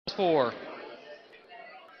4.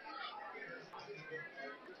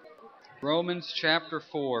 Romans chapter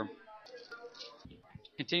 4.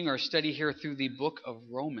 Continuing our study here through the book of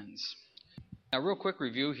Romans. Now, real quick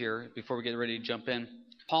review here before we get ready to jump in.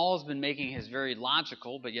 Paul has been making his very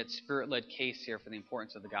logical but yet spirit-led case here for the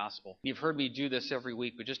importance of the gospel. You've heard me do this every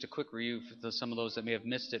week, but just a quick review for some of those that may have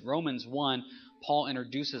missed it. Romans 1, Paul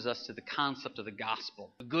introduces us to the concept of the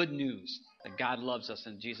gospel, the good news that God loves us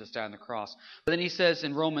and Jesus died on the cross. But then he says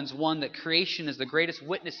in Romans 1 that creation is the greatest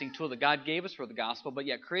witnessing tool that God gave us for the gospel, but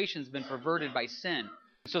yet creation has been perverted by sin.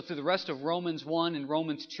 So through the rest of Romans 1 and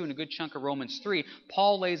Romans 2 and a good chunk of Romans 3,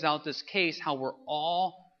 Paul lays out this case how we're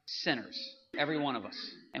all sinners, every one of us.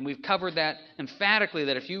 And we've covered that emphatically,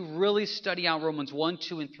 that if you really study out Romans 1,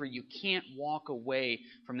 2, and 3, you can't walk away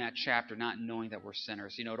from that chapter not knowing that we're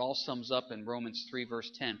sinners. You know, it all sums up in Romans 3, verse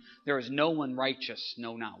 10. There is no one righteous,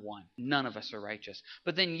 no, not one. None of us are righteous.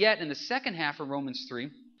 But then yet, in the second half of Romans 3,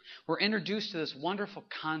 we're introduced to this wonderful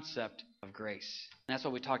concept of grace. And that's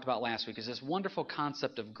what we talked about last week, is this wonderful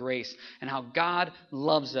concept of grace and how God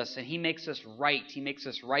loves us and He makes us right. He makes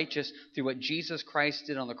us righteous through what Jesus Christ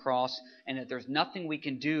did on the cross, and that there's nothing we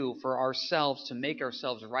can do for ourselves to make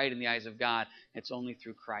ourselves right in the eyes of God. It's only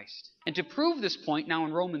through Christ. And to prove this point, now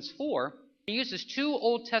in Romans 4, he uses two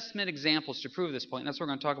Old Testament examples to prove this point. And that's what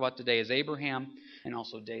we're going to talk about today, is Abraham and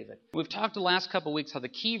also David. We've talked the last couple of weeks how the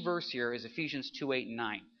key verse here is Ephesians 2, 8, and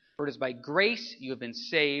 9. For it is by grace you have been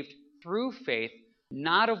saved through faith,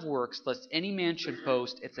 not of works, lest any man should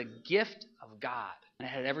boast. It's a gift of God. And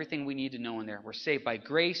it had everything we need to know in there. We're saved by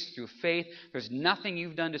grace through faith. There's nothing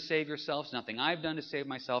you've done to save yourselves, nothing I've done to save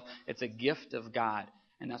myself. It's a gift of God.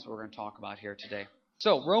 And that's what we're going to talk about here today.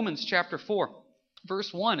 So, Romans chapter 4,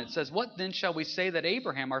 verse 1, it says, What then shall we say that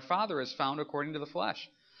Abraham, our father, has found according to the flesh?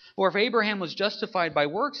 For if Abraham was justified by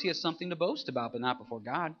works, he has something to boast about, but not before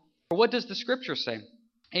God. For what does the Scripture say?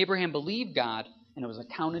 Abraham believed God, and it was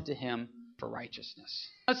accounted to him for righteousness.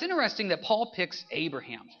 Now, it's interesting that Paul picks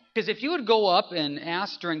Abraham. Because if you would go up and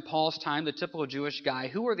ask during Paul's time, the typical Jewish guy,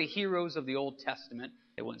 who are the heroes of the Old Testament?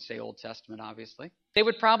 They wouldn't say Old Testament, obviously. They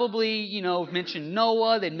would probably, mention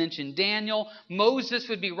Noah. They'd mention Daniel. Moses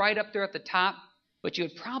would be right up there at the top. But you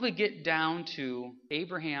would probably get down to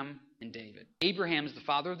Abraham and David. Abraham is the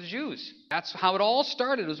father of the Jews. That's how it all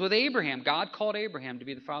started. It was with Abraham. God called Abraham to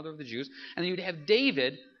be the father of the Jews. And then you'd have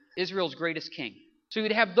David, Israel's greatest king. So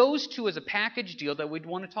you'd have those two as a package deal that we'd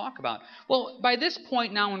want to talk about. Well, by this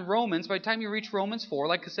point now in Romans, by the time you reach Romans 4,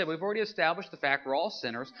 like I said, we've already established the fact we're all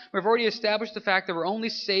sinners. We've already established the fact that we're only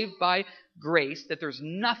saved by grace, that there's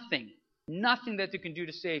nothing that you can do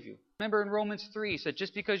to save you. Remember in Romans 3, he said,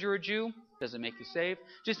 just because you're a Jew doesn't make you saved.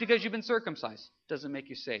 Just because you've been circumcised doesn't make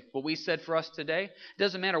you saved. What we said for us today, it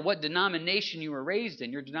doesn't matter what denomination you were raised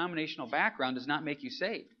in. Your denominational background does not make you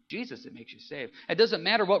saved. Jesus, it makes you saved. It doesn't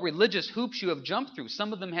matter what religious hoops you have jumped through.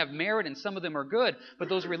 Some of them have merit and some of them are good. But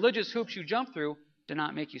those religious hoops you jump through do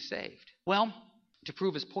not make you saved. Well, to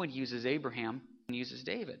prove his point, he uses Abraham and he uses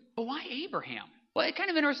David. But why Abraham? Well, a kind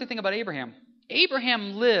of interesting thing about Abraham.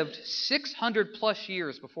 Abraham lived 600 plus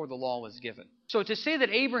years before the law was given. So to say that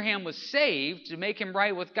Abraham was saved, to make him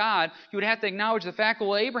right with God, you would have to acknowledge the fact,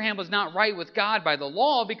 well, Abraham was not right with God by the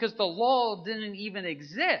law because the law didn't even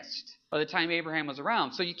exist by the time Abraham was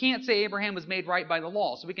around. So you can't say Abraham was made right by the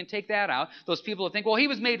law. So we can take that out. Those people that think, well, he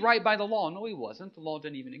was made right by the law. No, he wasn't. The law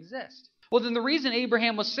didn't even exist. Well, then the reason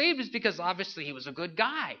Abraham was saved is because obviously he was a good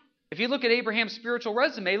guy. If you look at Abraham's spiritual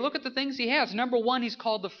resume, look at the things he has. Number one, he's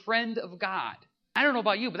called the friend of God. I don't know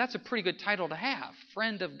about you, but that's a pretty good title to have,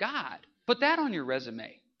 friend of God. Put that on your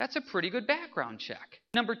resume. That's a pretty good background check.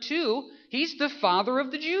 Number two, he's the father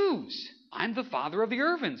of the Jews. I'm the father of the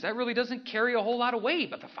Irvins. That really doesn't carry a whole lot of weight,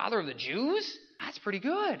 but the father of the Jews? That's pretty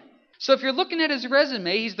good. So if you're looking at his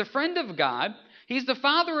resume, he's the friend of God. He's the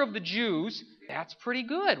father of the Jews. That's pretty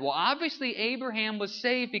good. Well, obviously Abraham was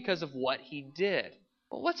saved because of what he did.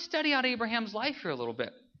 Well, let's study out Abraham's life here a little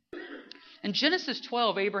bit. In Genesis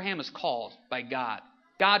 12, Abraham is called by God.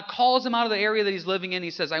 God calls him out of the area that he's living in.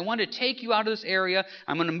 He says, I want to take you out of this area.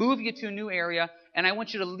 I'm going to move you to a new area, and I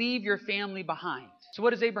want you to leave your family behind. So what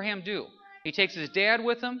does Abraham do? He takes his dad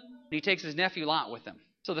with him, and he takes his nephew Lot with him.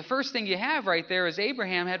 So the first thing you have right there is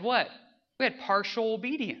Abraham had what? We had partial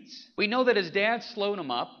obedience. We know that his dad slowed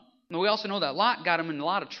him up, and we also know that Lot got him in a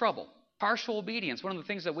lot of trouble. Partial obedience. One of the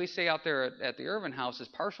things that we say out there at the Irvin house is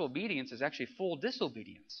partial obedience is actually full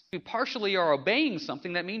disobedience. If you partially are obeying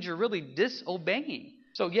something, that means you're really disobeying.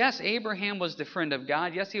 So yes, Abraham was the friend of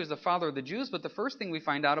God. Yes, he was the father of the Jews, but the first thing we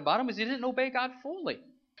find out about him is he didn't obey God fully.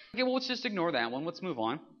 Okay, well, let's just ignore that one. Let's move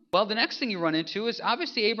on. Well, the next thing you run into is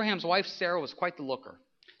obviously Abraham's wife Sarah was quite the looker.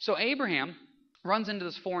 So Abraham runs into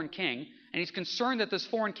this foreign king, And he's concerned that this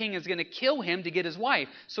foreign king is going to kill him to get his wife.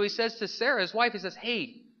 So he says to Sarah, his wife, he says,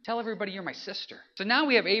 hey, tell everybody you're my sister. So now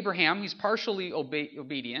we have Abraham. He's partially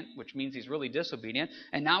obedient, which means he's really disobedient.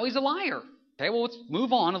 And now he's a liar. Okay, well, let's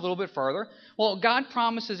move on a little bit farther. Well, God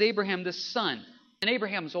promises Abraham this son. And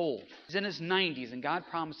Abraham's old. He's in his 90s, and God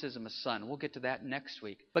promises him a son. We'll get to that next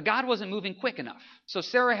week. But God wasn't moving quick enough. So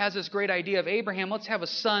Sarah has this great idea of Abraham, let's have a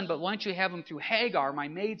son, but why don't you have him through Hagar, my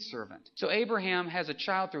maidservant? So Abraham has a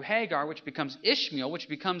child through Hagar, which becomes Ishmael, which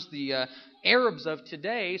becomes the Arabs of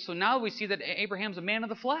today. So now we see that Abraham's a man of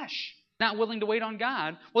the flesh, not willing to wait on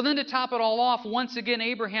God. Well, then to top it all off, once again,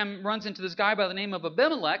 Abraham runs into this guy by the name of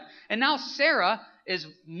Abimelech, and now Sarah is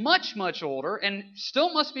much, much older and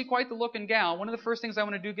still must be quite the looking gal. One of the first things I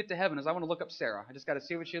want to do get to heaven is I want to look up Sarah. I just got to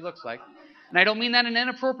see what she looks like. And I don't mean that in an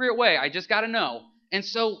inappropriate way. I just got to know. And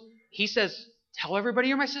so he says, tell everybody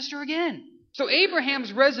you're my sister again. So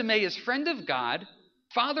Abraham's resume is friend of God,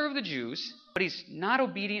 father of the Jews, but he's not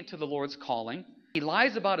obedient to the Lord's calling. He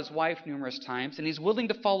lies about his wife numerous times, and he's willing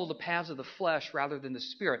to follow the paths of the flesh rather than the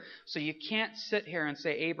Spirit. So you can't sit here and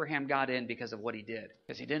say Abraham got in because of what he did,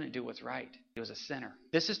 because he didn't do what's right. He was a sinner.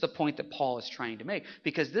 This is the point that Paul is trying to make,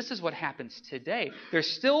 because this is what happens today.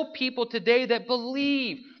 There's still people today that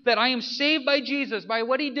believe that I am saved by Jesus, by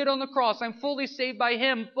what he did on the cross. I'm fully saved by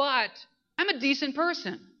him, but I'm a decent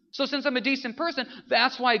person. So since I'm a decent person,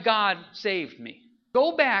 that's why God saved me.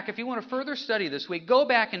 Go back, if you want to further study this week, go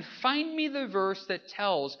back and find me the verse that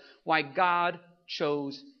tells why God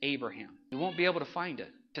chose Abraham. You won't be able to find it,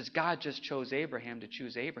 because God just chose Abraham to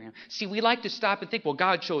choose Abraham. See, we like to stop and think, well,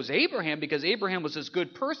 God chose Abraham because Abraham was this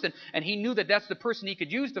good person, and he knew that that's the person he could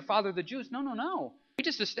use to father the Jews. No. We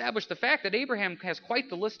just established the fact that Abraham has quite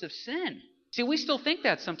the list of sin. See, we still think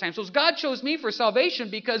that sometimes. So God chose me for salvation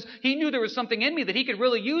because he knew there was something in me that he could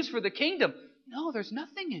really use for the kingdom. No, there's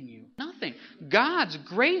nothing in you. Nothing. God's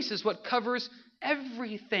grace is what covers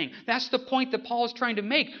everything. That's the point that Paul is trying to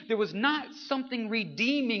make. There was not something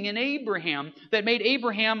redeeming in Abraham that made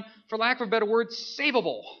Abraham, for lack of a better word,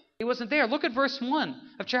 savable. He wasn't there. Look at verse 1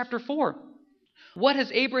 of chapter 4. What has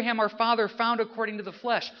Abraham our father found according to the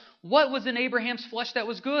flesh? What was in Abraham's flesh that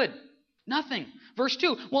was good? Nothing. Verse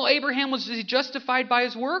 2. Well, Abraham, was he justified by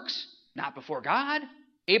his works? Not before God.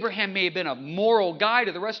 Abraham may have been a moral guy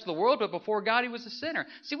to the rest of the world, but before God he was a sinner.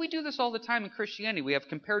 See, we do this all the time in Christianity. We have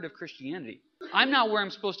comparative Christianity. I'm not where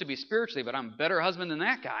I'm supposed to be spiritually, but I'm a better husband than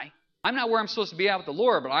that guy. I'm not where I'm supposed to be out with the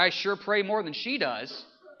Lord, but I sure pray more than she does.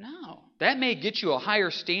 No. That may get you a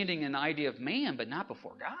higher standing in the idea of man, but not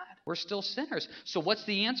before God. We're still sinners. So what's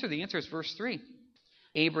the answer? The answer is verse 3.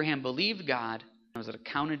 Abraham believed God, and was it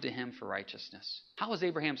accounted to him for righteousness. How was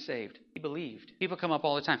Abraham saved? He believed. People come up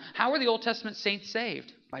all the time. How are the Old Testament saints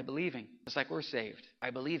saved? By believing. Just like we're saved.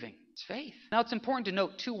 By believing. It's faith. Now it's important to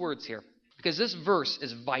note two words here, because this verse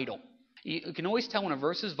is vital. You can always tell when a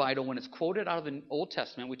verse is vital when it's quoted out of the Old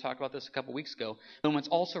Testament. We talked about this a couple weeks ago. And when it's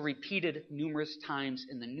also repeated numerous times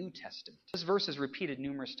in the New Testament. This verse is repeated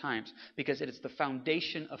numerous times because it is the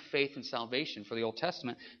foundation of faith and salvation for the Old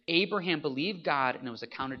Testament. Abraham believed God and it was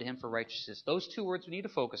accounted to him for righteousness. Those two words we need to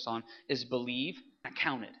focus on is believe and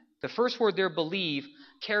accounted. The first word there, believe,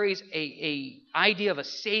 carries a idea of a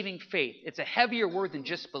saving faith. It's a heavier word than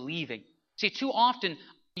just believing. See, too often,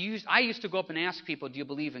 I used to go up and ask people, do you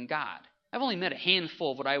believe in God? I've only met a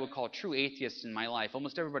handful of what I would call true atheists in my life.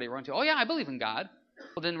 Almost everybody I run to, oh yeah, I believe in God.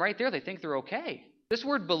 Well, then right there, they think they're okay. This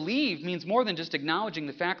word believe means more than just acknowledging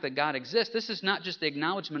the fact that God exists. This is not just the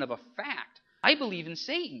acknowledgement of a fact. I believe in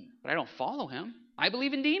Satan, but I don't follow him. I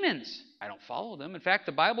believe in demons. I don't follow them. In fact,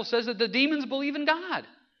 the Bible says that the demons believe in God.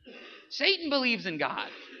 Satan believes in God.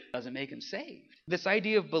 Doesn't make him saved. This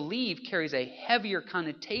idea of believe carries a heavier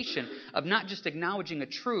connotation of not just acknowledging a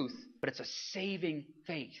truth, but it's a saving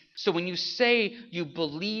faith. So when you say you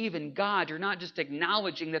believe in God, you're not just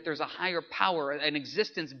acknowledging that there's a higher power, an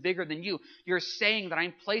existence bigger than you. You're saying that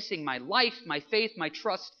I'm placing my life, my faith, my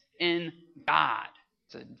trust in God.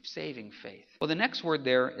 It's a saving faith. Well, the next word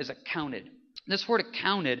there is accounted. This word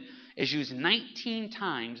accounted is used 19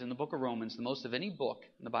 times in the book of Romans, the most of any book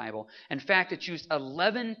in the Bible. In fact, it's used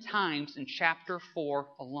 11 times in chapter 4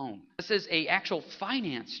 alone. This is an actual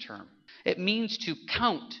finance term. It means to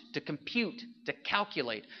count, to compute, to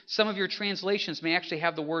calculate. Some of your translations may actually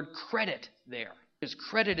have the word credit there. It's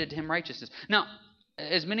credited him righteousness. Now,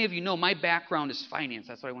 as many of you know, my background is finance.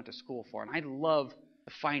 That's what I went to school for. And I love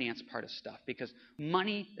the finance part of stuff because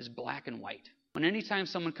money is black and white. When anytime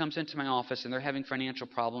someone comes into my office and they're having financial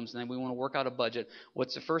problems and then we want to work out a budget,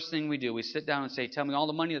 what's the first thing we do? We sit down and say, tell me all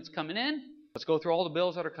the money that's coming in. Let's go through all the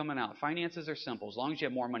bills that are coming out. Finances are simple. As long as you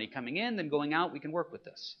have more money coming in than going out, we can work with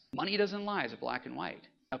this. Money doesn't lie. It's black and white.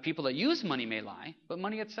 Now, people that use money may lie, but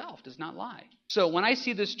money itself does not lie. So when I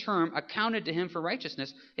see this term, accounted to him for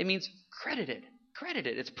righteousness, it means credited.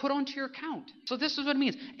 Credited. It's put onto your account. So this is what it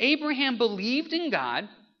means. Abraham believed in God,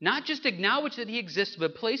 not just acknowledged that he existed,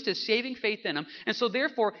 but placed his saving faith in him. And so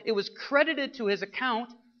therefore, it was credited to his account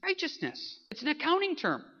righteousness. It's an accounting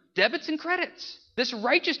term. Debits and credits. This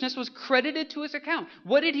righteousness was credited to his account.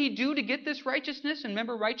 What did he do to get this righteousness? And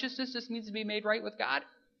remember, righteousness just means to be made right with God.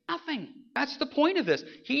 Nothing. That's the point of this.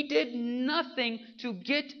 He did nothing to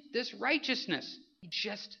get this righteousness. He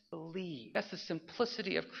just believed. That's the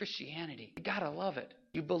simplicity of Christianity. You gotta love it.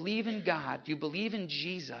 You believe in God. You believe in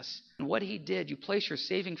Jesus. And what he did, you place your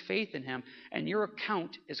saving faith in him, and your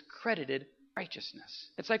account is credited righteousness.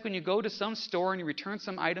 It's like when you go to some store and you return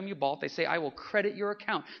some item you bought, they say, I will credit your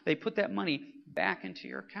account. They put that money back into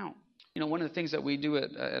your account. You know, one of the things that we do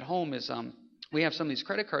at home is we have some of these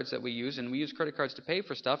credit cards that we use, and we use credit cards to pay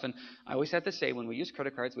for stuff. And I always have to say, when we use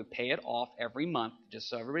credit cards, we pay it off every month, just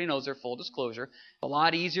so everybody knows their full disclosure. A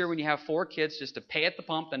lot easier when you have 4 kids just to pay at the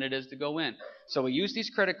pump than it is to go in. So we use these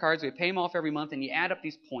credit cards, we pay them off every month, and you add up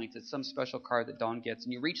these points. It's some special card that Dawn gets.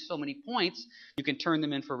 And you reach so many points, you can turn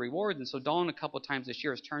them in for rewards. And so Dawn, a couple of times this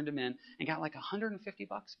year, has turned them in and got like $150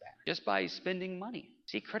 back just by spending money.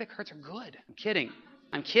 See, credit cards are good. I'm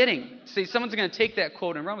kidding. See, someone's going to take that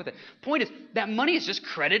quote and run with it. Point is, that money is just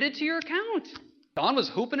credited to your account. Dawn was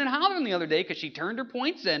hooping and hollering the other day because she turned her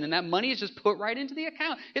points in, and that money is just put right into the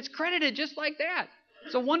account. It's credited just like that.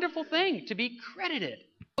 It's a wonderful thing to be credited.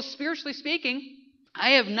 Well, spiritually speaking,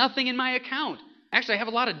 I have nothing in my account. Actually, I have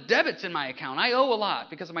a lot of debits in my account. I owe a lot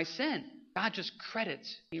because of my sin. God just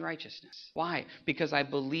credits me righteousness. Why? Because I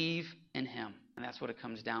believe in him. And that's what it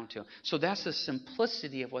comes down to. So that's the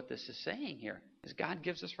simplicity of what this is saying here, is God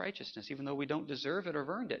gives us righteousness, even though we don't deserve it or have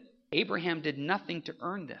earned it. Abraham did nothing to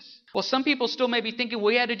earn this. Well, some people still may be thinking, well,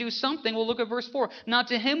 we had to do something. Well, look at verse 4. Now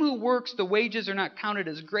to him who works, the wages are not counted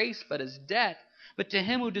as grace, but as debt. But to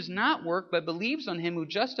him who does not work, but believes on him who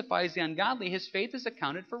justifies the ungodly, his faith is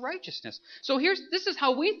accounted for righteousness. So this is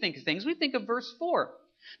how we think of things. We think of verse 4.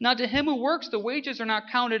 Now to him who works, the wages are not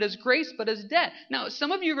counted as grace, but as debt. Now,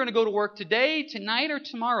 some of you are going to go to work today, tonight, or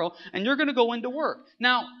tomorrow, and you're going to go into work.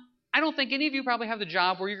 Now, I don't think any of you probably have the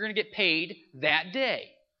job where you're going to get paid that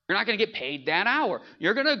day. You're not going to get paid that hour.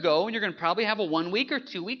 You're going to go, and you're going to probably have a 1-week or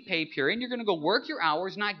 2-week pay period, and you're going to go work your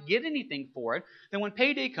hours, not get anything for it. Then when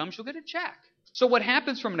payday comes, you'll get a check. So what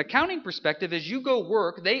happens from an accounting perspective is you go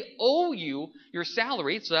work, they owe you your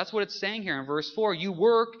salary. So that's what it's saying here in verse 4. You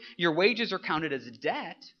work, your wages are counted as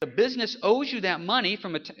debt. The business owes you that money.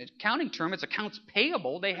 From an accounting term, it's accounts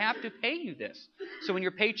payable. They have to pay you this. So when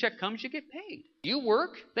your paycheck comes, you get paid. You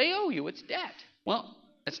work, they owe you. It's debt. Well,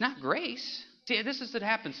 it's not grace. See, this is what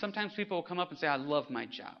happens. Sometimes people will come up and say, I love my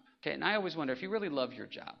job. Okay, and I always wonder, if you really love your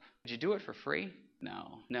job, would you do it for free?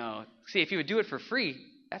 No. See, if you would do it for free,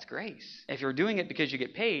 that's grace. If you're doing it because you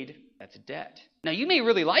get paid, that's debt. Now, you may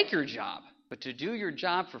really like your job, but to do your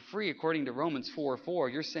job for free, according to Romans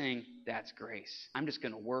 4:4, you're saying, that's grace. I'm just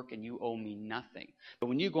going to work and you owe me nothing. But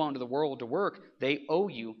when you go out into the world to work, they owe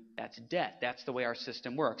you. That's debt. That's the way our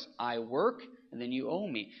system works. I work and then you owe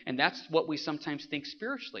me. And that's what we sometimes think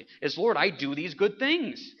spiritually, is, Lord, I do these good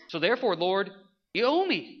things. So therefore, Lord, you owe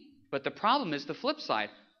me. But the problem is the flip side.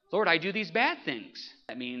 Lord, I do these bad things.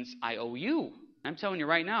 That means I owe you. I'm telling you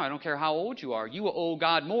right now, I don't care how old you are, you will owe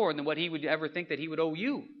God more than what he would ever think that he would owe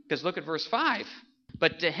you. Because look at verse 5.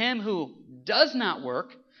 But to him who does not work,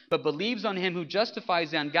 but believes on him who justifies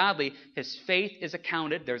the ungodly, his faith is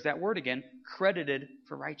accounted, there's that word again, credited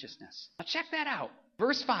for righteousness. Now check that out.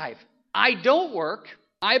 Verse 5. I don't work,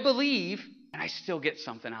 I believe, and I still get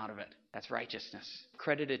something out of it. That's righteousness.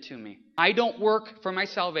 Credited to me. I don't work for my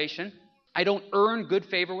salvation. I don't earn good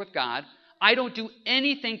favor with God. I don't do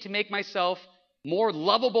anything to make myself more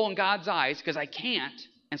lovable in God's eyes, because I can't.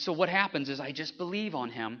 And so what happens is I just believe on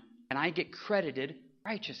him and I get credited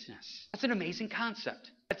righteousness. That's an amazing concept.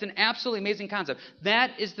 That's an absolutely amazing concept.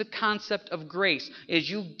 That is the concept of grace, is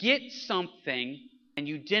you get something and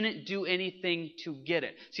you didn't do anything to get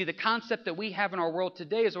it. See, the concept that we have in our world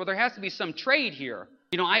today is, well, there has to be some trade here.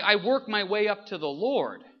 I work my way up to the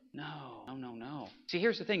Lord. No. See,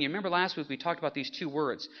 here's the thing. You remember last week we talked about these two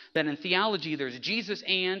words, that in theology there's Jesus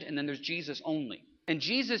and then there's Jesus only. And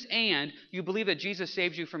Jesus and, you believe that Jesus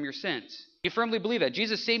saves you from your sins. You firmly believe that.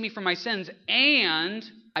 Jesus saved me from my sins and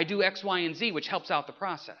I do X, Y, and Z, which helps out the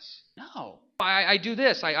process. No. I do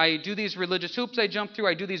this. I do these religious hoops I jump through.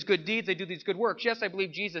 I do these good deeds. I do these good works. Yes, I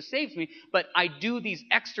believe Jesus saves me, but I do these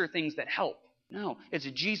extra things that help. No, it's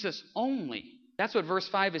Jesus only. That's what verse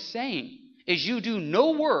 5 is saying, is you do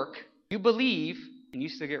no work, you believe, and you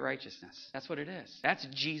still get righteousness. That's what it is. That's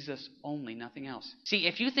Jesus only, nothing else. See,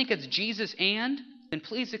 if you think it's Jesus and, then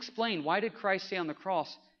please explain, why did Christ say on the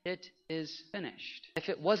cross, it is finished? If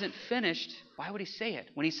it wasn't finished, why would he say it?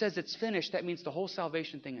 When he says it's finished, that means the whole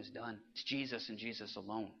salvation thing is done. It's Jesus and Jesus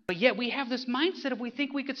alone. But yet we have this mindset of we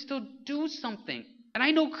think we could still do something. And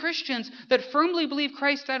I know Christians that firmly believe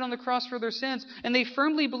Christ died on the cross for their sins, and they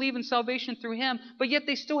firmly believe in salvation through him, but yet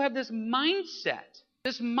they still have this mindset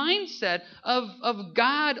of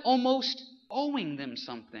God almost owing them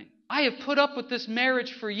something. I have put up with this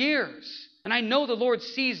marriage for years, and I know the Lord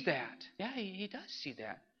sees that. Yeah, he does see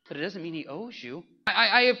that. But it doesn't mean he owes you.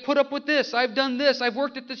 I have put up with this. I've done this. I've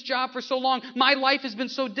worked at this job for so long. My life has been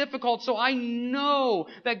so difficult, so I know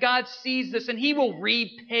that God sees this, and he will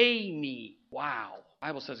repay me. Wow. The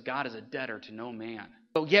Bible says God is a debtor to no man.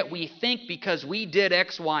 But yet we think because we did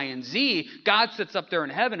X, Y, and Z, God sits up there in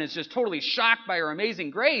heaven and is just totally shocked by our amazing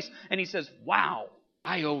grace. And he says, wow,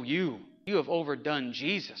 I owe you. You have overdone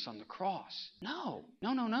Jesus on the cross. No.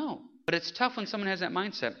 But it's tough when someone has that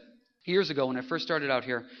mindset. Years ago when I first started out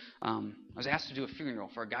here, I was asked to do a funeral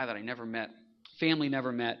for a guy that I never met. Family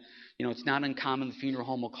never met. You know, it's not uncommon. The funeral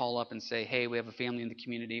home will call up and say, hey, we have a family in the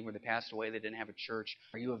community where they passed away. They didn't have a church.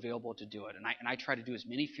 Are you available to do it? And I try to do as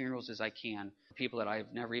many funerals as I can for people that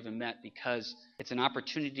I've never even met, because it's an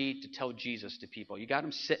opportunity to tell Jesus to people. You got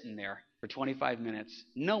them sitting there for 25 minutes.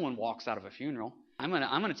 No one walks out of a funeral. I'm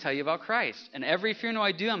going to tell you about Christ. And every funeral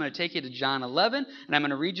I do, I'm going to take you to John 11, and I'm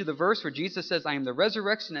going to read you the verse where Jesus says, I am the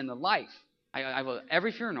resurrection and the life. I will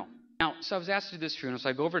every funeral. Now, so I was asked to do this funeral, so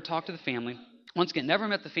I go over to talk to the family. Once again, never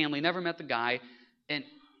met the family, never met the guy, and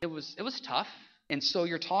it was tough. And so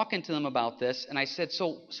you're talking to them about this, and I said,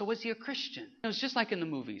 so was he a Christian? It was just like in the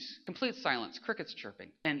movies, complete silence, crickets chirping.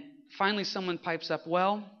 And finally someone pipes up,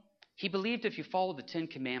 well, he believed if you followed the 10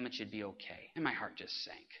 Commandments, you'd be okay. And my heart just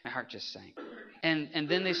sank. And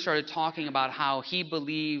then they started talking about how he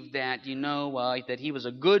believed that, that he was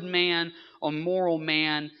a good man, a moral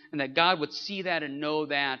man, and that God would see that and know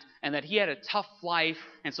that, and that he had a tough life,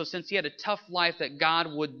 and so since he had a tough life, that God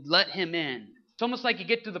would let him in. It's almost like you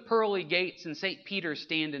get to the pearly gates and St. Peter's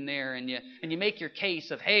standing there, and you make your case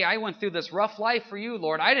of, hey, I went through this rough life for you,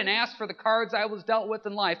 Lord. I didn't ask for the cards I was dealt with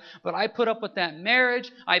in life, but I put up with that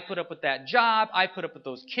marriage, I put up with that job, I put up with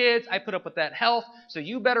those kids, I put up with that health, so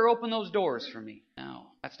you better open those doors for me. No,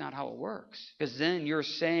 that's not how it works. Because then you're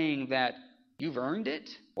saying that you've earned it,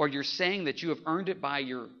 or you're saying that you have earned it by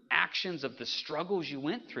your actions of the struggles you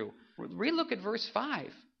went through. Relook at verse 5.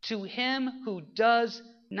 To him who does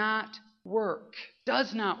not work,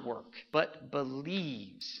 but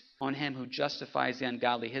believes on him who justifies the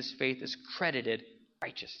ungodly, his faith is credited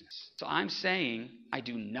righteousness. So I'm saying I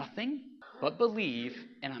do nothing but believe,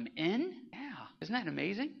 and I'm in? Yeah. Isn't that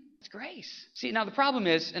amazing? It's grace. See, now the problem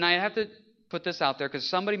is, and I have to put this out there because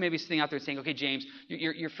somebody may be sitting out there saying, okay, James,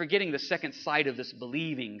 you're forgetting the second side of this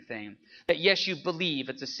believing thing. That yes, you believe.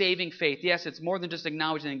 It's a saving faith. Yes, it's more than just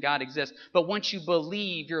acknowledging that God exists. But once you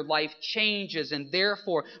believe, your life changes. And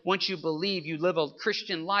therefore, once you believe, you live a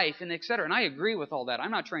Christian life, and et cetera. And I agree with all that.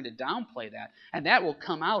 I'm not trying to downplay that. And that will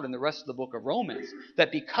come out in the rest of the book of Romans.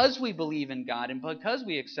 That because we believe in God and because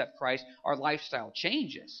we accept Christ, our lifestyle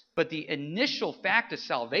changes. But the initial fact of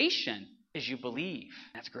salvation is you believe.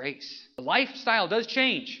 That's grace. The lifestyle does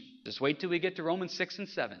change. Just wait till we get to Romans 6 and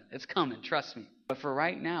 7. It's coming, trust me. But for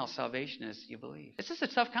right now, salvation is you believe. It's just a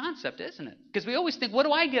tough concept, isn't it? Because we always think, what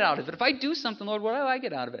do I get out of it? If I do something, Lord, what do I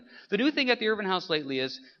get out of it? The new thing at the Urban House lately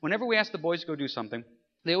is whenever we ask the boys to go do something,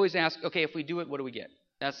 they always ask, okay, if we do it, what do we get?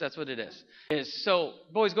 That's what it is. So,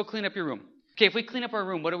 boys, go clean up your room. Okay, if we clean up our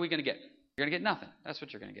room, what are we going to get? You're going to get nothing. That's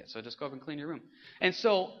what you're going to get. So just go up and clean your room. And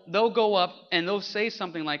so they'll go up and they'll say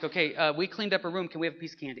something like, okay, we cleaned up a room. Can we have a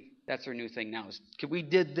piece of candy? That's their new thing now. We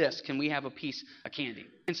did this. Can we have a piece of candy?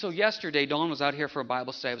 And so yesterday, Dawn was out here for a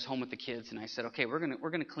Bible study. I was home with the kids, and I said, okay, we're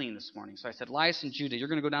gonna clean this morning. So I said, Elias and Judah, you're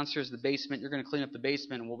going to go downstairs to the basement. You're going to clean up the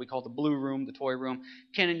basement and what we call the blue room, the toy room.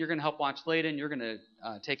 Kenan, you're going to help watch Layden. You're going to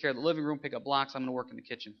take care of the living room, pick up blocks. I'm going to work in the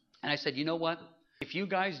kitchen. And I said, you know what? If you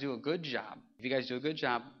guys do a good job,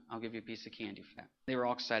 I'll give you a piece of candy for that. They were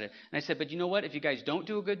all excited. And I said, but you know what? If you guys don't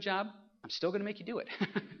do a good job, I'm still going to make you do it.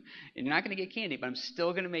 And you're not going to get candy, but I'm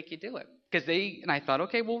still going to make you do it. And I thought,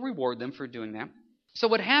 okay, we'll reward them for doing that. So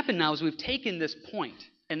what happened now is we've taken this point,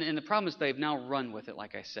 and the problem is they've now run with it,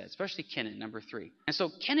 like I said, especially Kenan, number 3. And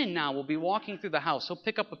so Kenan now will be walking through the house. He'll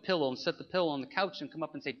pick up a pillow and set the pillow on the couch and come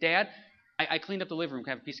up and say, Dad, I cleaned up the living room.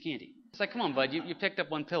 Can I have a piece of candy? It's like, come on, bud. You picked up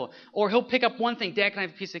one pillow. Or he'll pick up one thing. Dad, can I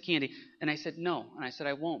have a piece of candy? And I said, no. And I said,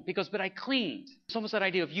 I won't. But I cleaned. It's almost that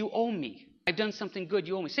idea of you owe me. I've done something good.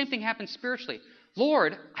 You owe me. Same thing happens spiritually.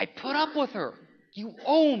 Lord, I put up with her. You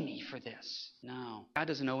owe me for this. No, God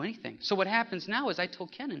doesn't owe anything. So what happens now is I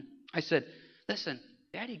told Kenan, I said, listen,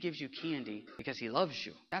 Daddy gives you candy because he loves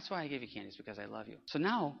you. That's why I give you candy, is because I love you. So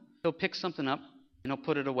now he'll pick something up and he'll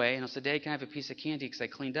put it away and he'll say, Daddy, can I have a piece of candy because I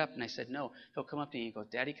cleaned up? And I said, no. He'll come up to me and go,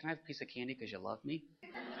 Daddy, can I have a piece of candy because you love me?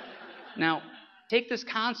 Now, take this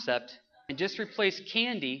concept and just replace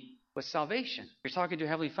candy with salvation. You're talking to your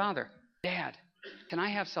Heavenly Father. Dad, can I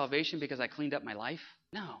have salvation because I cleaned up my life?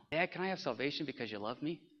 No. Dad, can I have salvation because you love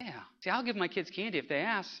me? Yeah. See, I'll give my kids candy if they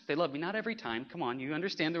ask. If they love me. Not every time. Come on, you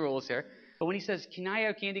understand the rules here. But when he says, can I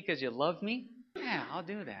have candy because you love me? Yeah, I'll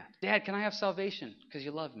do that. Dad, can I have salvation because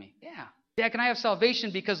you love me? Yeah. Dad, can I have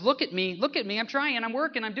salvation because look at me, I'm trying, I'm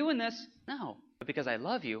working, I'm doing this? No. But because I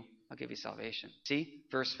love you, I'll give you salvation. See,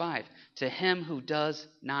 verse 5. To him who does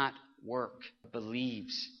not work,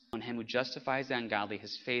 believes on him who justifies the ungodly,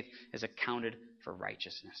 his faith is accounted for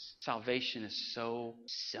righteousness. Salvation is so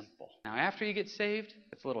simple. Now, after you get saved,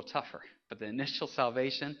 it's a little tougher. But the initial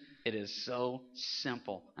salvation, it is so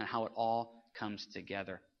simple on how it all comes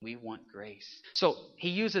together. We want grace. So he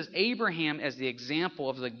uses Abraham as the example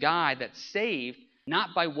of the guy that's saved,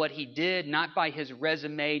 not by what he did, not by his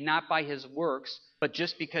resume, not by his works, but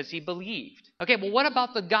just because he believed. Okay, well, what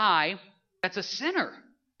about the guy that's a sinner,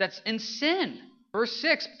 that's in sin? Verse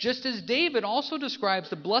 6, just as David also describes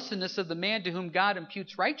the blessedness of the man to whom God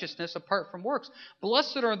imputes righteousness apart from works.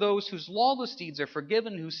 Blessed are those whose lawless deeds are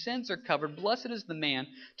forgiven, whose sins are covered. Blessed is the man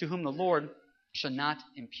to whom the Lord shall not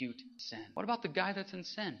impute sin. What about the guy that's in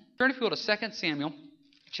sin? Turn, if you will, to 2 Samuel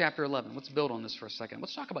chapter 11. Let's build on this for a second.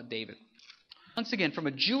 Let's talk about David. Once again, from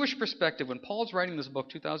a Jewish perspective, when Paul's writing this book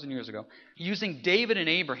 2,000 years ago, using David and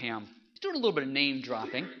Abraham, he's doing a little bit of name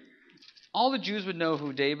dropping. All the Jews would know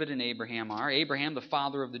who David and Abraham are. Abraham, the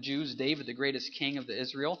father of the Jews. David, the greatest king of the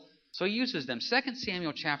Israel. So he uses them. 2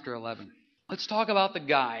 Samuel chapter 11. Let's talk about the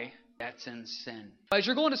guy that's in sin. As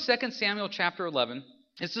you're going to 2 Samuel chapter 11,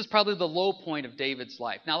 this is probably the low point of David's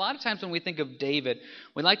life. Now, a lot of times when we think of David,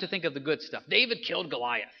 we like to think of the good stuff. David killed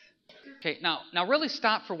Goliath. Okay, now really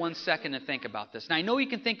stop for 1 second and think about this. Now, I know you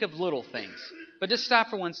can think of little things, but just stop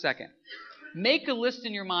for 1 second. Make a list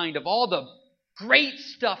in your mind of all the great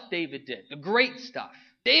stuff David did. The great stuff.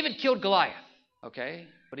 David killed Goliath. Okay,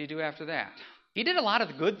 what do you do after that? He did a lot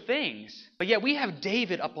of good things, but yet we have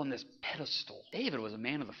David up on this pedestal. David was a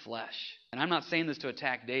man of the flesh. And I'm not saying this to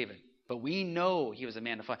attack David, but we know he was a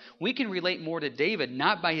man of flesh. We can relate more to David,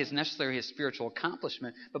 not by necessarily his spiritual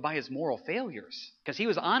accomplishment, but by his moral failures. Because he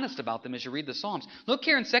was honest about them as you read the Psalms. Look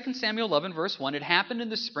here in 2 Samuel 11, verse 1. It happened in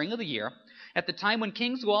the spring of the year, at the time when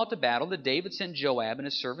kings go out to battle, that David sent Joab and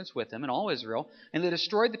his servants with him and all Israel, and they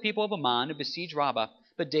destroyed the people of Ammon and besieged Rabbah,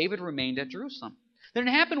 but David remained at Jerusalem. Then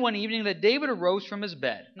it happened one evening that David arose from his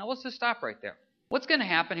bed. Now let's just stop right there. What's going to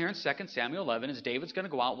happen here in 2 Samuel 11 is David's going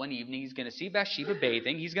to go out one evening. He's going to see Bathsheba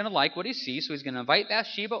bathing. He's going to like what he sees, so he's going to invite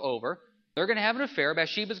Bathsheba over. They're going to have an affair.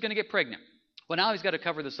 Bathsheba's going to get pregnant. Well, now he's got to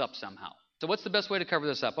cover this up somehow. So what's the best way to cover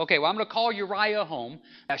this up? Okay, well, I'm going to call Uriah home,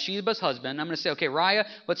 Bathsheba's husband. I'm going to say, okay, Uriah,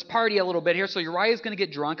 let's party a little bit here. So Uriah's going to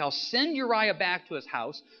get drunk. I'll send Uriah back to his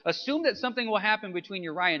house. Assume that something will happen between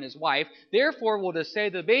Uriah and his wife. Therefore, we'll just say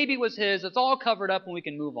the baby was his. It's all covered up and we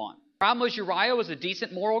can move on. Problem was Uriah was a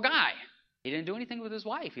decent moral guy. He didn't do anything with his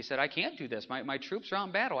wife. He said, I can't do this. My troops are out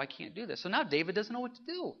in battle. I can't do this. So now David doesn't know what to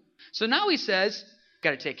do. So now he says, got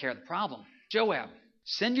to take care of the problem. Joab,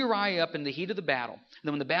 send Uriah up in the heat of the battle. And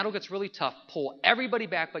then when the battle gets really tough, pull everybody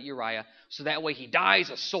back but Uriah, so that way he dies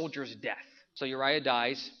a soldier's death. So Uriah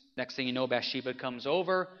dies. Next thing you know, Bathsheba comes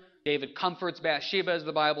over. David comforts Bathsheba, as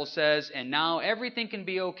the Bible says, and now everything can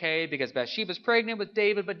be okay because Bathsheba's pregnant with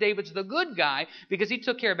David, but David's the good guy because he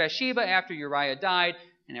took care of Bathsheba after Uriah died,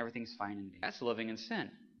 and everything's fine and good. That's living in sin.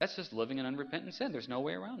 That's just living in unrepentant sin. There's no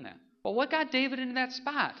way around that. Well, what got David into that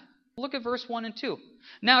spot? Look at verse 1 and 2.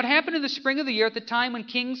 Now it happened in the spring of the year at the time when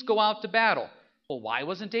kings go out to battle. Well, why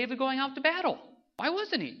wasn't David going out to battle? Why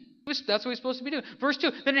wasn't he? That's what he's supposed to be doing. Verse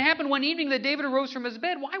 2. Then it happened one evening that David arose from his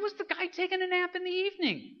bed. Why was the guy taking a nap in the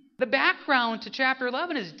evening? The background to chapter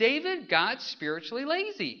 11 is David got spiritually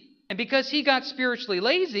lazy. And because he got spiritually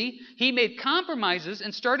lazy, he made compromises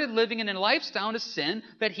and started living in a lifestyle of sin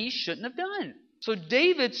that he shouldn't have done. So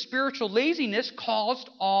David's spiritual laziness caused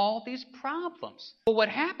all these problems. But what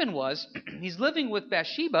happened was, he's living with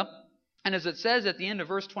Bathsheba, and as it says at the end of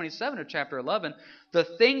verse 27 of chapter 11, the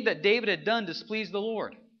thing that David had done displeased the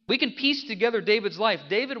Lord. We can piece together David's life.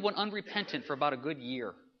 David went unrepentant for about a good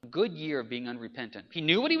year. A good year of being unrepentant. He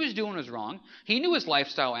knew what he was doing was wrong. He knew his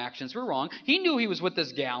lifestyle actions were wrong. He knew he was with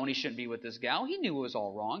this gal and he shouldn't be with this gal. He knew it was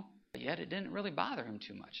all wrong. But yet it didn't really bother him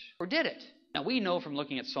too much. Or did it? Now, we know from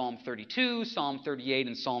looking at Psalm 32, Psalm 38,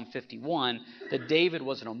 and Psalm 51 that David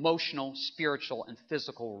was an emotional, spiritual, and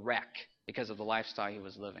physical wreck because of the lifestyle he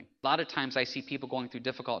was living. A lot of times I see people going through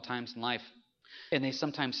difficult times in life, and they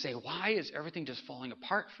sometimes say, why is everything just falling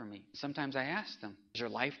apart for me? Sometimes I ask them, is your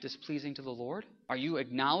life displeasing to the Lord? Are you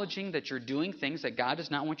acknowledging that you're doing things that God does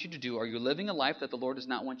not want you to do? Are you living a life that the Lord does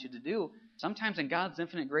not want you to do? Sometimes in God's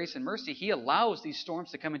infinite grace and mercy, He allows these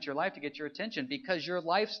storms to come into your life to get your attention because your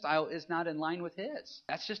lifestyle is not in line with His.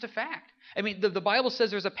 That's just a fact. I mean, the Bible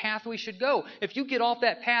says there's a path we should go. If you get off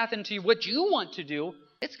that path into what you want to do,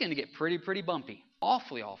 it's going to get pretty bumpy.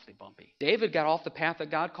 Awfully bumpy. David got off the path that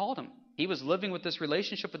God called him. He was living with this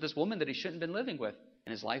relationship with this woman that he shouldn't have been living with.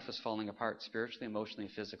 And his life was falling apart spiritually, emotionally,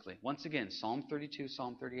 and physically. Once again, Psalm 32,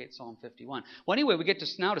 Psalm 38, Psalm 51. Well, anyway, we get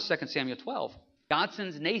now to 2 Samuel 12. God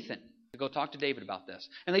sends Nathan to go talk to David about this.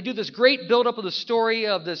 And they do this great buildup of the story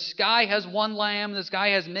of this guy has one lamb, this guy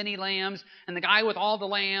has many lambs, and the guy with all the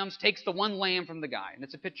lambs takes the one lamb from the guy. And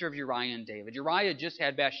it's a picture of Uriah and David. Uriah just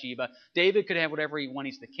had Bathsheba. David could have whatever he wanted.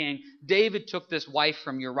 He's the king. David took this wife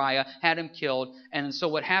from Uriah, had him killed. And so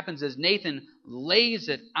what happens is Nathan lays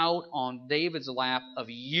it out on David's lap of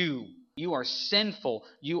you. You are sinful.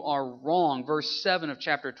 You are wrong. Verse 7 of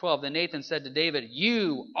chapter 12. Then Nathan said to David,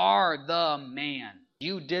 you are the man.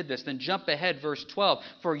 You did this. Then jump ahead, verse 12.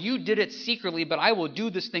 For you did it secretly, but I will do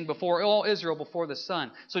this thing before all Israel, before the sun.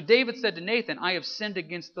 So David said to Nathan, I have sinned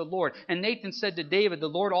against the Lord. And Nathan said to David, the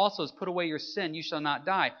Lord also has put away your sin. You shall not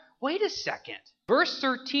die. Wait a second. Verse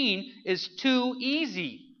 13 is too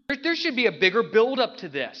easy. There should be a bigger build-up to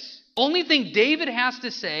this. Only thing David has to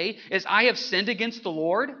say is, I have sinned against the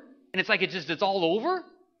Lord. And it's like it's all over.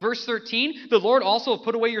 Verse 13, the Lord also have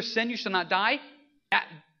put away your sin. You shall not die.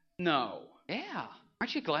 No. Yeah.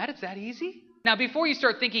 Aren't you glad it's that easy? Now, before you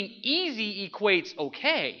start thinking easy equates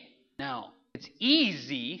okay, no. It's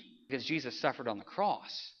easy because Jesus suffered on the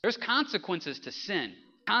cross. There's consequences to sin.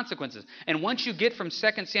 Consequences. And once you get from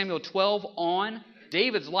 2 Samuel 12 on,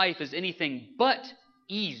 David's life is anything but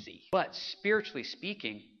easy. But spiritually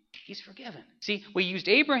speaking, he's forgiven. See, we used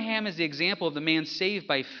Abraham as the example of the man saved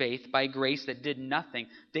by faith, by grace, that did nothing.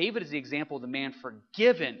 David is the example of the man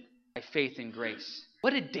forgiven by faith and grace.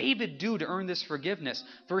 What did David do to earn this forgiveness?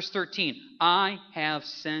 Verse 13, I have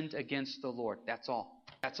sinned against the Lord. That's all.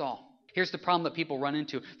 That's all. Here's the problem that people run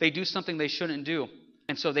into. They do something they shouldn't do.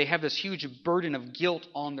 And so they have this huge burden of guilt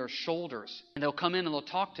on their shoulders. And they'll come in and they'll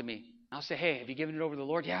talk to me. I'll say, hey, have you given it over to the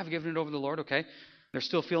Lord? Yeah, I've given it over to the Lord. Okay. They're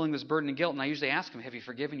still feeling this burden and guilt. And I usually ask them, have you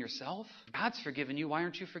forgiven yourself? God's forgiven you. Why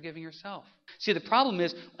aren't you forgiving yourself? See, the problem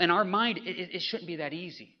is, in our mind, it shouldn't be that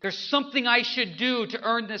easy. There's something I should do to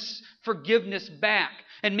earn this forgiveness back.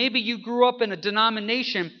 And maybe you grew up in a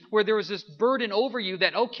denomination where there was this burden over you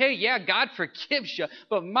that, okay, yeah, God forgives you,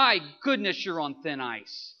 but my goodness, you're on thin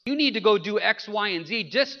ice. You need to go do X, Y, and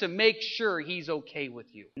Z just to make sure He's okay with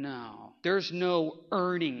you. No, there's no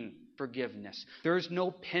earning forgiveness. There's no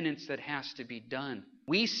penance that has to be done.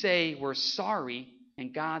 We say we're sorry,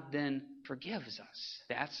 and God then forgives us.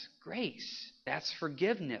 That's grace. That's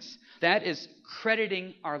forgiveness. That is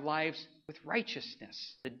crediting our lives with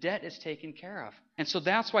righteousness. The debt is taken care of. And so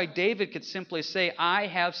that's why David could simply say, I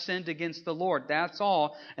have sinned against the Lord. That's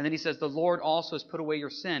all. And then he says, the Lord also has put away your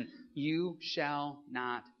sin. You shall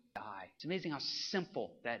not die. It's amazing how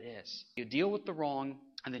simple that is. You deal with the wrong,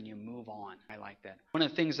 and then you move on. I like that. One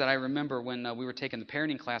of the things that I remember when we were taking the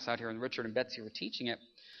parenting class out here and Richard and Betsy were teaching it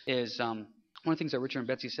is one of the things that Richard and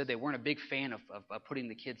Betsy said, they weren't a big fan of putting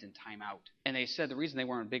the kids in timeout. And they said the reason they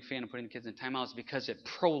weren't a big fan of putting the kids in timeout is because it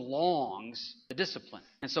prolongs the discipline.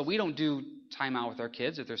 And so we don't do timeout with our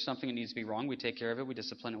kids. If there's something that needs to be wrong, we take care of it, we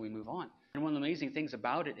discipline it, we move on. And one of the amazing things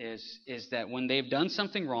about it is that when they've done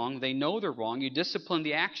something wrong, they know they're wrong, you discipline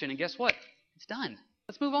the action, and guess what? It's done.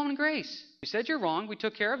 Let's move on in grace. You said you're wrong. We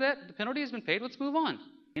took care of that. The penalty has been paid. Let's move on.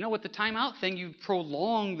 You know, with the timeout thing, you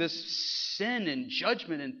prolong this sin and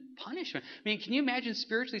judgment and punishment. I mean, can you imagine,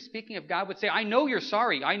 spiritually speaking, if God would say, I know you're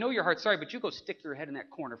sorry. I know your heart's sorry, but you go stick your head in that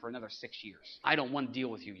corner for another 6 years. I don't want to deal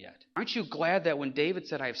with you yet. Aren't you glad that when David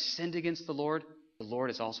said, I have sinned against the Lord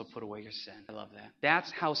has also put away your sin? I love that.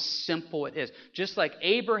 That's how simple it is. Just like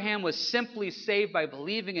Abraham was simply saved by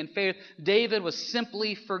believing in faith, David was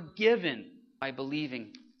simply forgiven by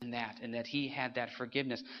believing in that, and that he had that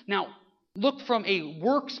forgiveness. Now, look from a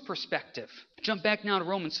works perspective. Jump back now to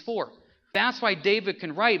Romans 4. That's why David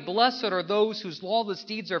can write, blessed are those whose lawless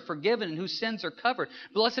deeds are forgiven and whose sins are covered.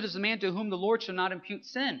 Blessed is the man to whom the Lord shall not impute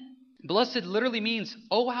sin. Blessed literally means,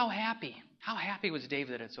 oh, how happy. How happy was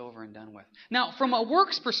David that it's over and done with. Now, from a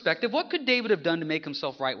works perspective, what could David have done to make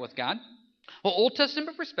himself right with God? Well, Old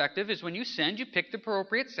Testament perspective is when you sinned, you pick the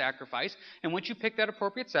appropriate sacrifice, and once you pick that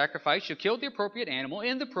appropriate sacrifice, you killed the appropriate animal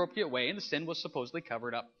in the appropriate way, and the sin was supposedly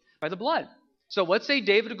covered up by the blood. So let's say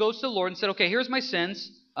David goes to the Lord and said, okay, here's my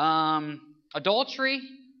sins, adultery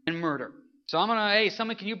and murder. So I'm going to, hey,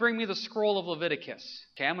 someone, can you bring me the scroll of Leviticus?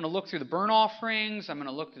 Okay, I'm going to look through the burnt offerings. I'm going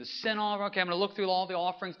to look through the sin offering. Okay, I'm going to look through all the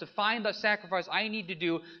offerings to find the sacrifice I need to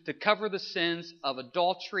do to cover the sins of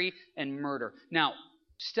adultery and murder. Now,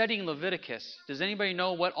 studying Leviticus, does anybody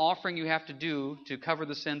know what offering you have to do to cover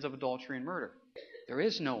the sins of adultery and murder? There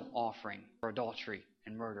is no offering for adultery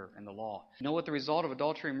and murder in the law. You know what the result of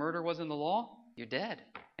adultery and murder was in the law? You're dead.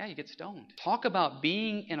 Yeah, you get stoned. Talk about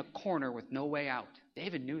being in a corner with no way out.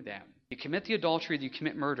 David knew that. You commit the adultery, you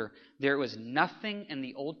commit murder. There was nothing in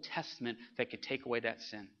the Old Testament that could take away that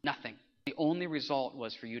sin. Nothing. The only result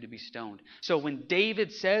was for you to be stoned. So when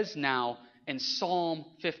David says now in Psalm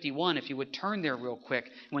 51, if you would turn there real quick,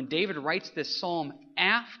 when David writes this psalm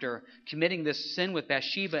after committing this sin with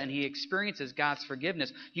Bathsheba and he experiences God's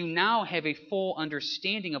forgiveness, you now have a full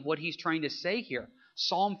understanding of what he's trying to say here.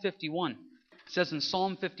 Psalm 51. It says in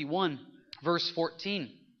Psalm 51, verse 14,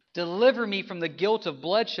 "Deliver me from the guilt of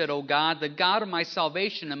bloodshed, O God, the God of my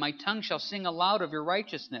salvation, and my tongue shall sing aloud of your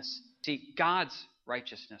righteousness." See, God's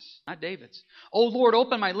righteousness, not David's. "O Lord,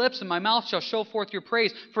 open my lips, and my mouth shall show forth your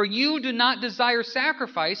praise. For you do not desire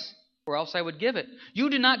sacrifice, or else I would give it. You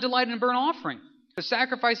do not delight in burnt offering. The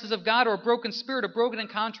sacrifices of God are a broken spirit, a broken and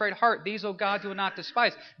contrite heart. These, O God, you will not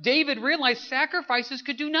despise." David realized sacrifices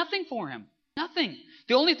could do nothing for him. Nothing.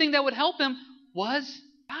 The only thing that would help him was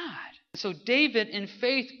God. So David, in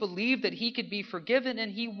faith, believed that he could be forgiven, and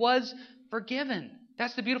he was forgiven.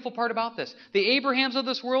 That's the beautiful part about this. The Abrahams of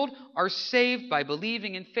this world are saved by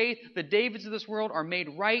believing in faith. The Davids of this world are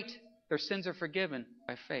made right. Their sins are forgiven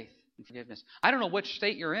by faith and forgiveness. I don't know which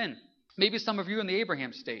state you're in. Maybe some of you are in the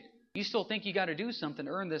Abraham state. You still think you got to do something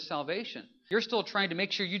to earn this salvation. You're still trying to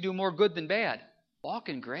make sure you do more good than bad. Walk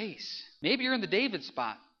in grace. Maybe you're in the David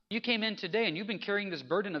spot. You came in today and you've been carrying this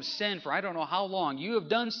burden of sin for I don't know how long. You have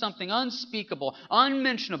done something unspeakable,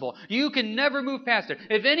 unmentionable. You can never move past it.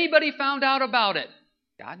 If anybody found out about it,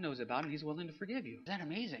 God knows about it and He's willing to forgive you. Isn't that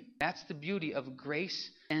amazing? That's the beauty of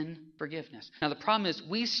grace and forgiveness. Now the problem is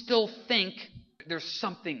we still think there's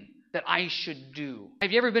something that I should do.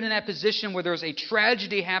 Have you ever been in that position where there's a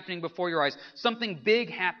tragedy happening before your eyes, something big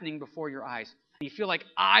happening before your eyes, and you feel like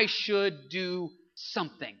I should do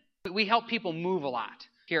something? We help people move a lot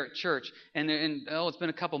here at church. And it's been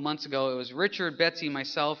a couple months ago. It was Richard, Betsy,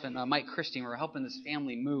 myself, and Mike Christie. We were helping this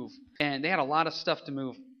family move. And they had a lot of stuff to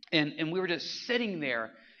move. And we were just sitting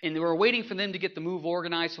there. And we were waiting for them to get the move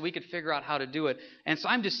organized so we could figure out how to do it. And so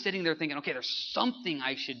I'm just sitting there thinking, okay, there's something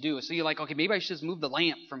I should do. So you're like, okay, maybe I should just move the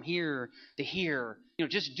lamp from here to here.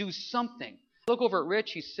 Just do something. Look over at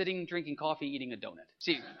Rich. He's sitting, drinking coffee, eating a donut.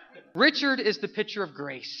 See, Richard is the picture of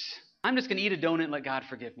grace. I'm just going to eat a donut and let God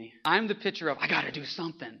forgive me. I'm the picture of, I got to do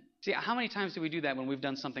something. See, how many times do we do that when we've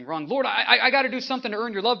done something wrong? Lord, I got to do something to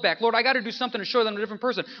earn your love back. Lord, I got to do something to show them a different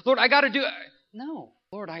person. Lord, I got to do... No.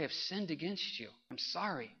 Lord, I have sinned against you. I'm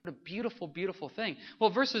sorry. What a beautiful, beautiful thing. Well,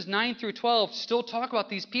 verses 9 through 12 still talk about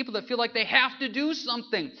these people that feel like they have to do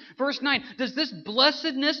something. Verse 9, does this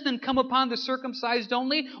blessedness then come upon the circumcised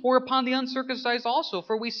only or upon the uncircumcised also?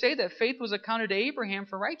 For we say that faith was accounted to Abraham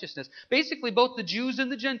for righteousness. Basically, both the Jews and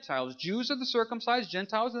the Gentiles. Jews are the circumcised,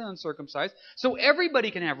 Gentiles are the uncircumcised. So everybody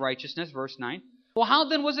can have righteousness, verse 9. Well, how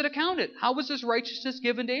then was it accounted? How was this righteousness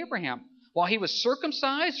given to Abraham? While he was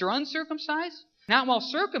circumcised or uncircumcised? Not while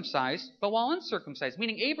circumcised, but while uncircumcised.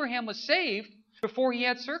 Meaning Abraham was saved before he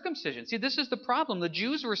had circumcision. See, this is the problem. The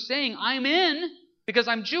Jews were saying, I'm in because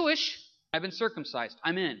I'm Jewish. I've been circumcised.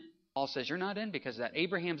 I'm in. Paul says, you're not in because of that.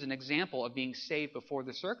 Abraham's an example of being saved before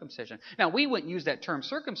the circumcision. Now, we wouldn't use that term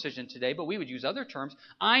circumcision today, but we would use other terms.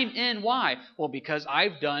 I'm in. Why? Well, because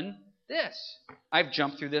I've done this. I've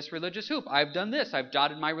jumped through this religious hoop. I've done this. I've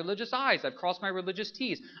dotted my religious I's. I've crossed my religious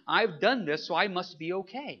T's. I've done this, so I must be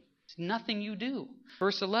okay. It's nothing you do.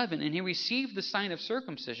 Verse 11, and he received the sign of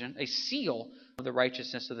circumcision, a seal of the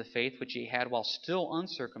righteousness of the faith which he had while still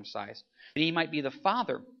uncircumcised, that he might be the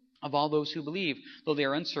father of all those who believe, though they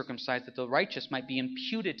are uncircumcised, that the righteous might be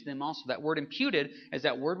imputed to them also. That word imputed is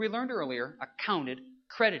that word we learned earlier, accounted,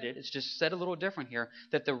 credited. It's just said a little different here,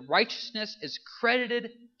 that the righteousness is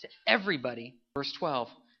credited to everybody. Verse 12,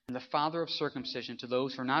 and the father of circumcision to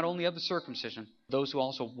those who are not only of the circumcision, those who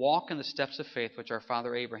also walk in the steps of faith which our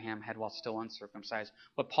father Abraham had while still uncircumcised.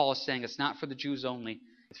 What Paul is saying, it's not for the Jews only,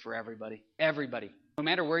 it's for everybody. Everybody. No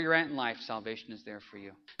matter where you're at in life, salvation is there for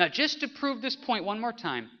you. Now, just to prove this point one more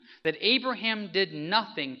time, that Abraham did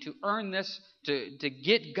nothing to earn this, to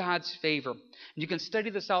get God's favor. And you can study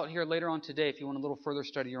this out here later on today if you want a little further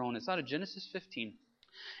study your own. It's out of Genesis 15.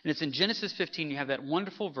 And it's in Genesis 15 you have that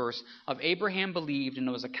wonderful verse of Abraham believed and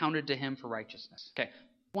it was accounted to him for righteousness. Okay,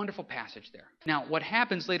 wonderful passage there. Now, what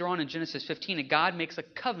happens later on in Genesis 15 is God makes a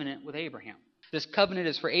covenant with Abraham. This covenant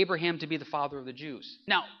is for Abraham to be the father of the Jews.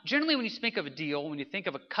 Now, generally when you think of a deal, when you think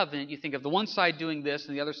of a covenant, you think of the one side doing this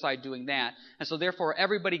and the other side doing that. And so therefore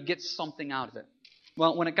everybody gets something out of it.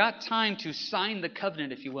 Well, when it got time to sign the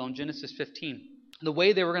covenant, if you will, in Genesis 15, the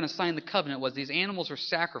way they were going to sign the covenant was these animals were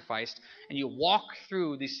sacrificed, and you walk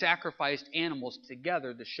through these sacrificed animals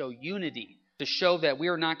together to show unity, to show that we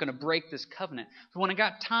are not going to break this covenant. So when it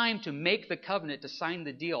got time to make the covenant, to sign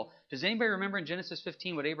the deal, does anybody remember in Genesis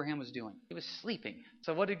 15 what Abraham was doing? He was sleeping.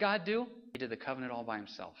 So what did God do? He did the covenant all by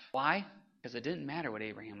himself. Why? Because it didn't matter what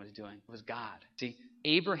Abraham was doing. It was God. See,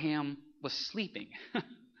 Abraham was sleeping.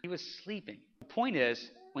 He was sleeping. The point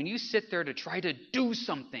is, when you sit there to try to do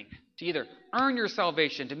something, to either earn your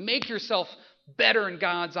salvation, to make yourself better in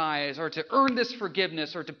God's eyes, or to earn this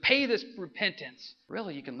forgiveness, or to pay this repentance,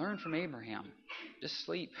 really, you can learn from Abraham. Just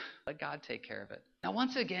sleep. Let God take care of it. Now,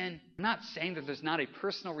 once again, I'm not saying that there's not a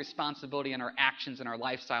personal responsibility in our actions and our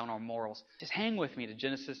lifestyle and our morals. Just hang with me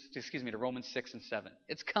to Romans 6 and 7.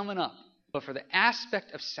 It's coming up. But for the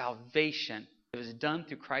aspect of salvation, it was done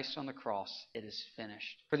through Christ on the cross. It is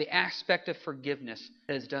finished. For the aspect of forgiveness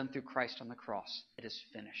that is done through Christ on the cross, it is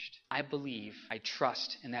finished. I believe, I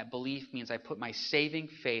trust, and that belief means I put my saving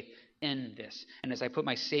faith in this. And as I put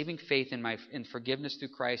my saving faith in forgiveness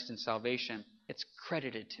through Christ and salvation, it's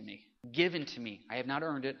credited to me, given to me. I have not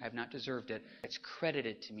earned it. I have not deserved it. It's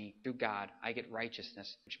credited to me through God. I get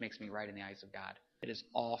righteousness, which makes me right in the eyes of God. It is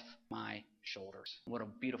off my shoulders. What a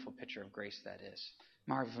beautiful picture of grace that is.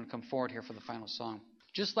 Marvin, going to come forward here for the final song.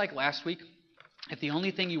 Just like last week, if the only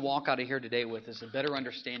thing you walk out of here today with is a better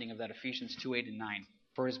understanding of that Ephesians 2:8 and 9,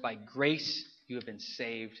 for it is by grace you have been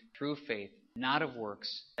saved through faith, not of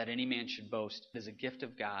works, that any man should boast. It is a gift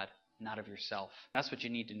of God, not of yourself. That's what you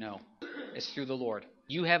need to know. It's through the Lord.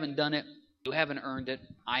 You haven't done it. You haven't earned it.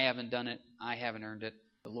 I haven't done it. I haven't earned it.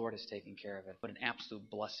 The Lord has taken care of it. What an absolute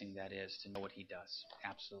blessing that is to know what He does.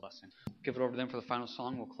 Absolute blessing. Give it over to them for the final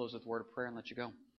song. We'll close with a word of prayer and let you go.